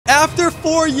After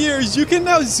 4 years, you can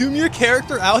now zoom your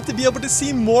character out to be able to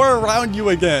see more around you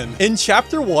again. In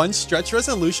Chapter 1, stretch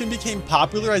resolution became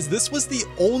popular as this was the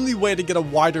only way to get a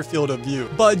wider field of view.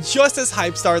 But just as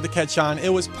hype started to catch on, it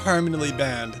was permanently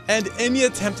banned, and any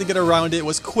attempt to get around it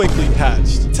was quickly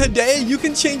patched. Today, you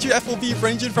can change your FOV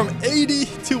ranging from 80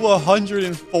 to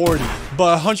 140.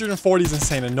 But 140 is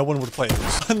insane and no one would play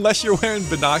this unless you're wearing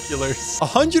binoculars.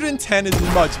 110 is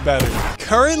much better.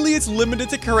 Currently, it's limited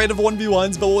to creative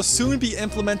 1v1s, but will soon be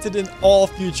implemented in all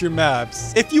future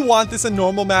maps. If you want this in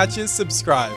normal matches, subscribe.